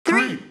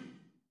Three,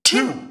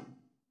 two,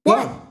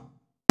 one.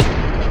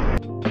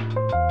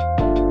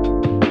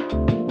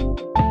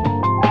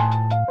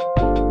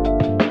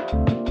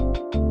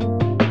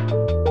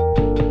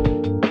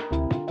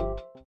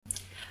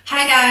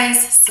 Hi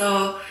guys,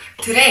 so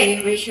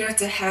today we're here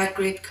to have a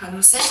great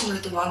conversation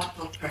with a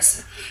wonderful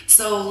person.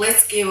 So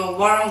let's give a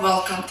warm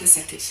welcome to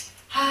Satish.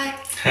 Hi.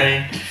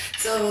 Hi.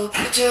 So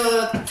could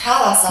you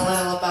tell us a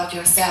little about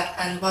yourself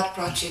and what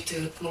brought you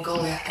to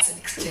Mongolia as an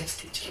exchange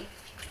teacher?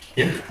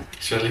 Yeah,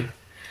 surely.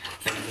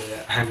 And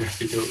I'm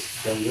happy to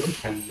join you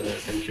and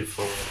thank you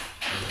for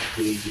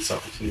giving this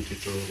opportunity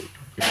to talk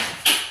with you.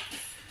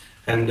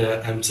 And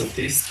I'm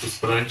Satish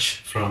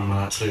Pusparaj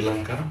from Sri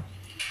Lanka.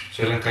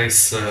 Sri Lanka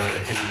is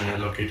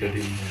located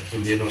in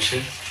Indian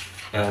Ocean.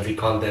 We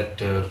call that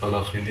Pearl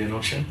of Indian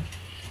Ocean.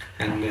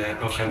 And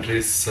our country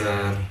is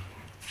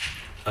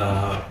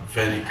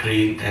very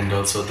green and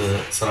also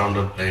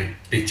surrounded by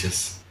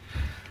beaches.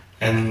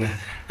 And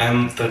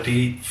I'm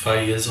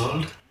 35 years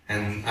old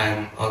and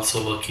I'm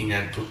also working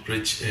at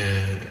Bookbridge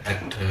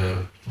at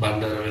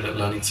Bandara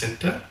Learning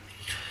Center.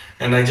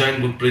 And I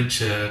joined Bookbridge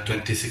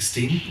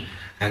 2016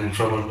 and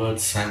from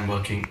onwards I'm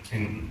working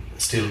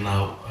still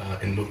now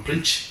in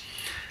Bookbridge.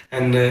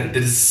 And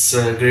this is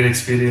a great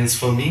experience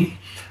for me.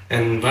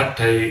 And what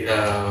I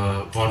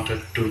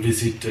wanted to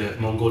visit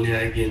Mongolia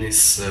again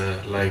is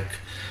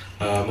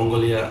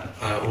Mongolia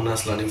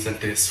UNAS Learning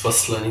Center is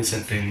first learning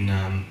center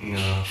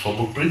for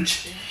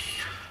Bookbridge.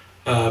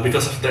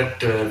 Because of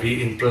that,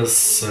 we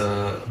impress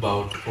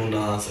about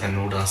UNAS and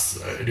UDA's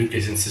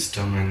education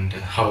system and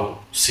how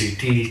she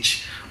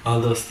teach,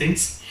 all those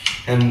things.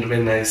 And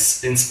when I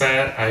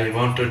inspire, I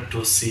wanted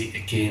to see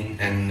again,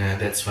 and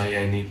that's why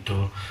I need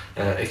to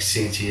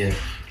exchange here.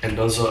 And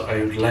also,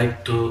 I would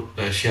like to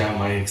share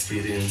my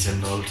experience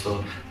and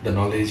also the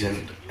knowledge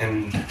and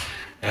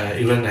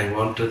even I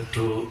wanted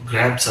to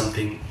grab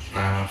something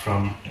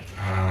from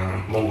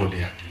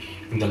Mongolia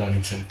in the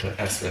learning center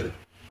as well.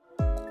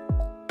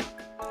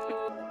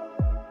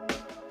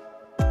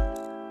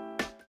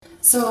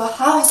 So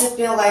how has it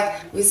been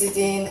like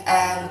visiting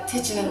and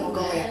teaching in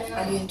Mongolia?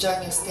 Are you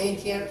enjoying your stay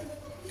here?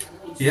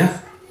 Yeah,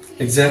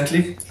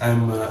 exactly.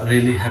 I'm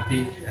really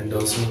happy and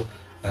also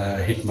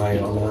hit my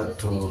honor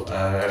to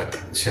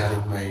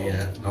sharing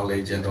my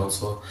knowledge and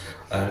also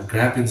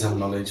grabbing some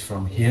knowledge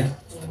from here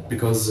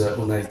because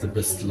Una is the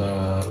best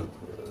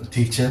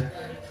teacher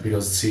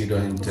because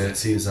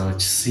she is our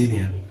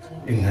senior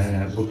in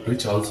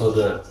Bookbridge, also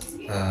the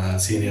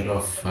senior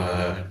of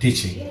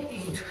teaching.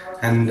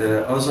 And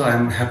also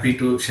I'm happy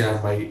to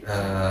share my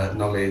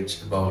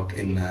knowledge about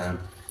in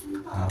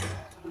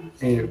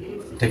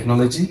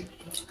technology,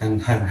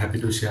 and I'm happy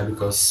to share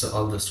because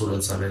all the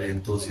students are very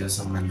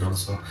enthusiastic and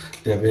also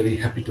they are very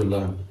happy to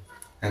learn,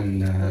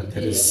 and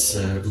that is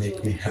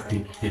make me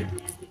happy here.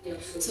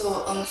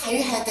 So have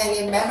you had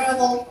any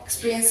memorable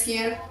experience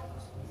here?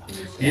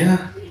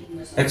 Yeah,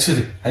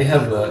 actually, I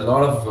have a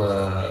lot of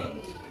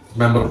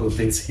memorable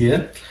things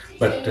here,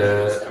 but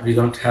we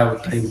don't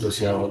have time to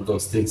share all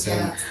those things. And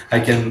Yeah. I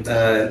can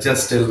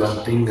just tell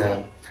one thing.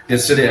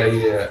 Yesterday, I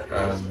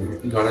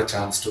got a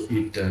chance to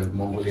eat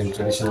Mongolian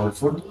traditional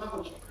food.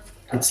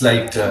 It's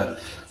like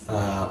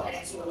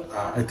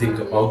I think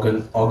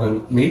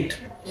organ meat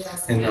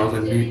Yes. in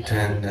organ meat,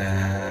 and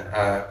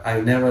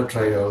I never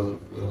try all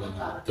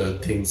the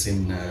things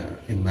in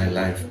my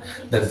life.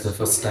 That is the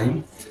first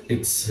time.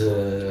 It's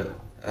a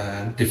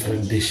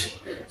different dish,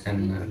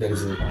 and that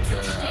is a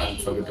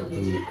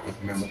unforgettable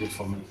memory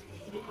for me.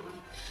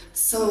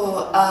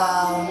 So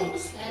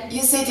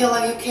you said you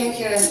came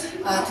here in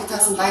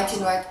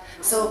 2019, right?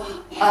 So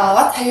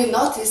what have you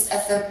noticed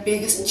as the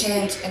biggest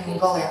change in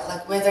Mongolia,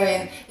 like whether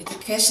in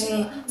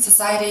education,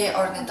 society,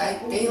 or in the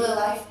daily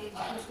life?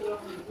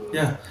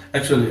 Yeah,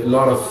 actually,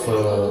 lot of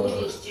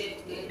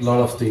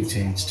things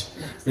changed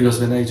because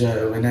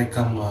when I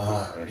come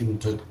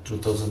into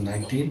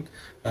 2019,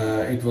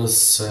 it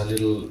was a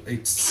little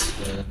it's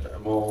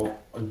more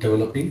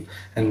developing,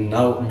 and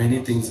now many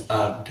things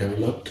are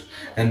developed.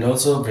 And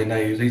also when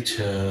I reach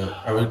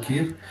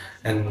Avakir,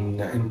 and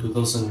in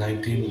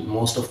 2019,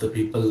 most of the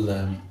people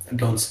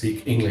don't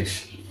speak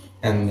English,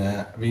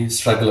 and we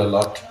struggle a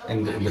lot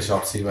in the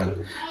shops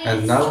even.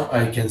 And now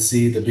I can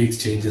see the big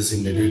changes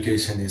in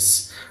education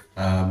is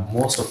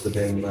most of the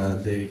time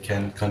they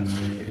can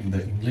convey in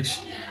the English,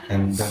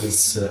 and that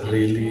is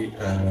really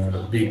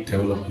big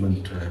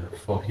development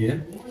for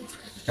here.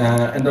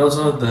 And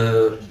also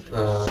the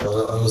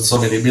so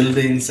many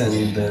buildings,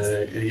 and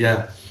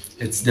yeah,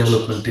 its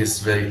development is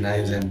very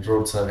nice and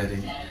roads are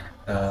very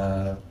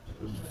uh,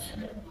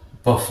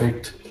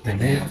 perfect they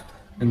made,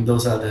 and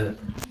those are the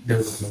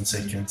developments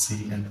I can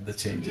see and the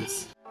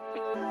changes.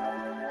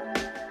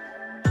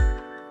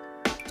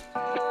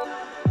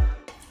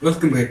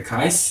 Welcome back,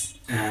 guys.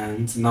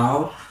 And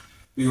now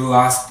we will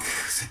ask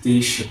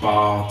Satish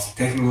about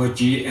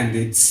technology and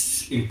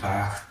its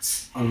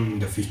impact on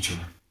the future.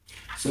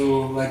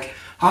 So,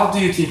 how do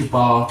you think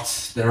about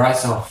the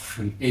rise of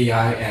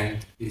AI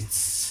and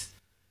its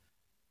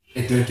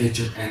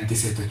advantages and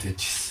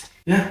disadvantages?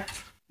 Yeah,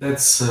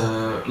 That's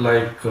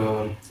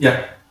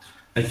yeah,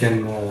 I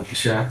can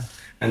share.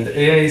 And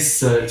AI is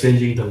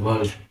changing the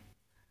world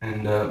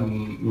and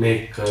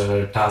make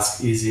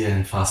task easier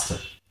and faster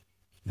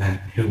than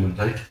human,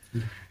 right?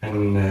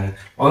 And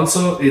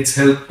also it's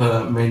help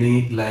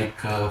many like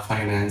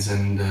finance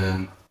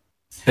and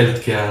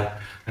healthcare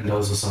and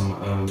also some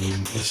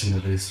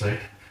machineries,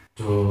 right,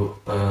 to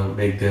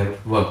make their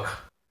work,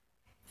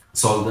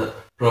 solve the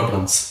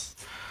problems.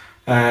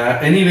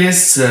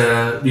 Anyways,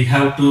 we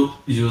have to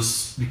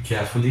be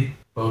carefully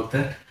about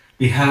that.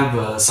 We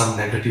have some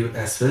negative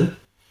as well.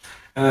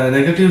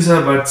 Negatives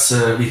are,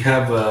 but we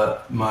have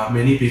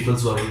many people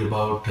worried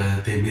about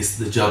they miss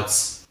the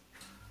jobs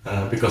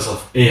because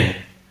of AI,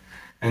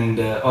 and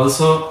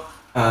also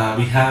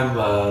we have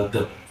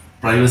the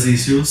privacy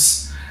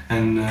issues,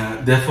 and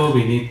therefore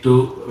we need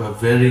to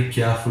very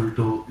careful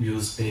to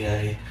use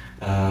AI.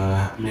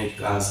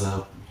 Make us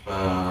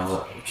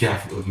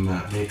careful,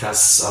 make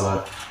us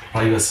our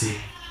privacy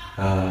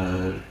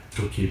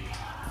to keep.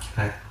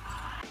 Right?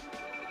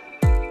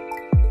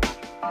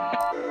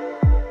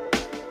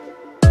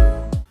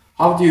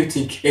 How do you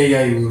think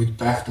AI will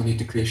impact on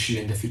education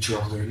and the future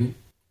of learning?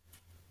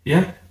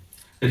 Yeah,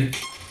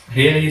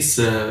 AI is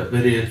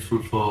very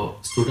helpful for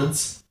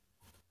students,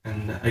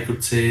 and I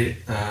could say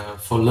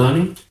for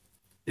learning,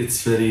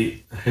 it's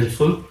very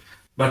helpful.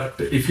 But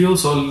if you're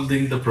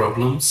solving the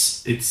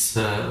problems, it's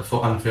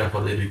for unfair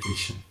for the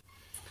education,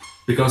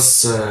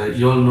 because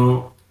you all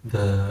know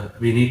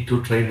we need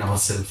to train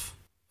ourselves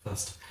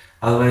first.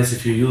 Otherwise,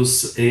 if you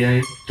use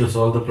AI to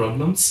solve the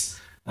problems,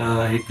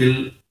 it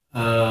will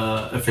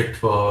affect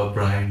for our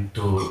brain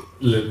to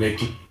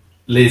make it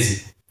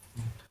lazy,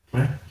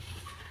 right?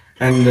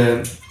 And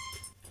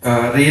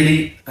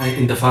really,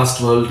 in the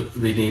fast world,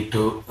 we need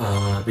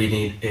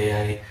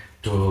AI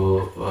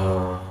to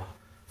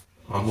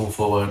move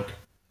forward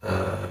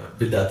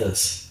with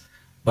others.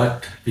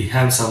 But we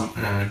have some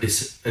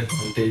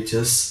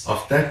disadvantages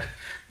of that.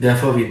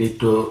 Therefore, we need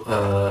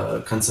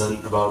to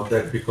concern about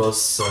that,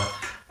 because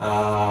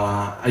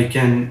I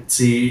can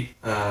see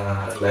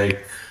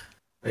like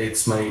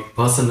it's my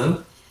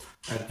personal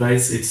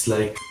advice. It's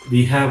like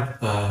we have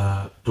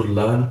to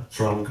learn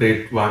from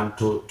grade 1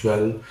 to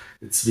 12.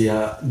 It's we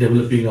are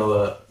developing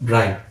our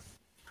brain,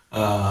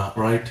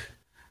 right?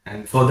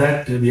 And for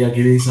that we are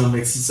giving some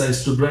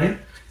exercise to brain.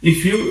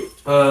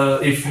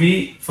 If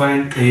we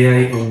find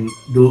AI and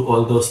do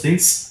all those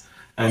things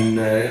and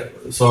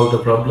solve the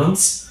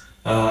problems,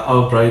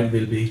 our brain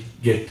will be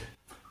get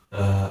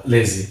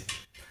lazy.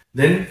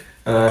 Then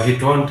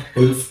it won't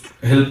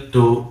help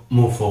to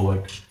move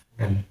forward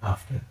and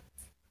after,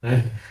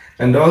 right?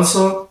 And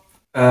also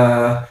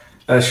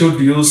should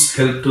use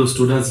help to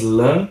students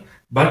learn,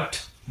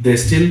 but they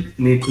still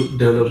need to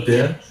develop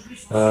their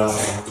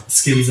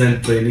skills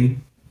and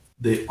training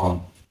they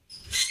own.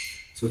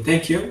 So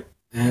thank you.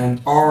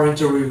 And our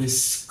interview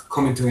is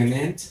coming to an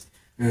end.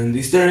 And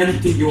is there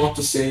anything you want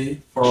to say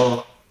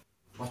for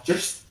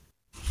watchers?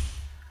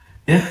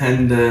 Yeah,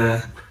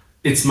 and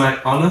it's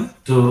my honor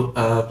to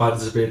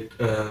participate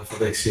for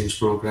the exchange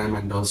program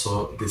and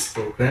also this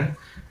program,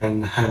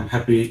 and I'm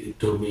happy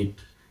to meet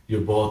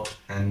you both,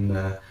 and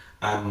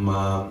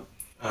I'm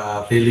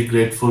really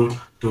grateful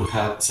to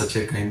have such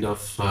a kind of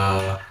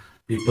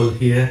people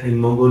here in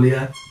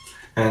Mongolia,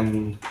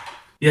 and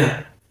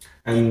yeah,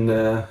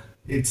 and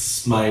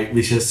it's my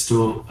wishes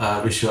to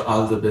wish you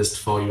all the best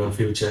for your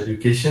future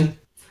education.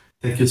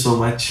 Thank you so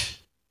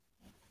much.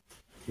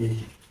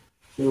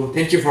 So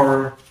thank you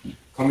for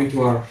coming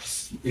to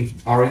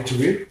our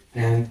interview.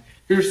 And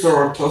here's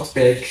our tote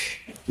bag,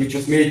 which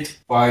was made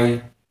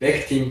by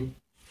Back Team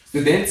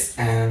students,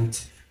 and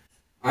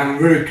I'm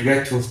very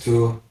grateful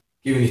to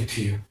giving it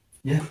to you.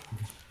 Yeah.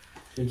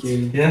 Thank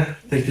you. Yeah,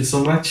 thank you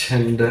so much,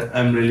 and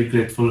I'm really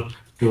grateful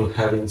to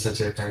having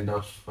such a kind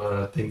of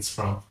things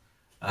from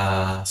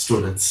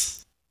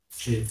students.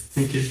 Okay.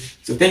 Thank you.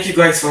 So thank you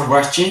guys for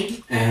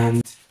watching,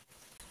 and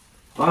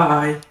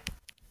bye.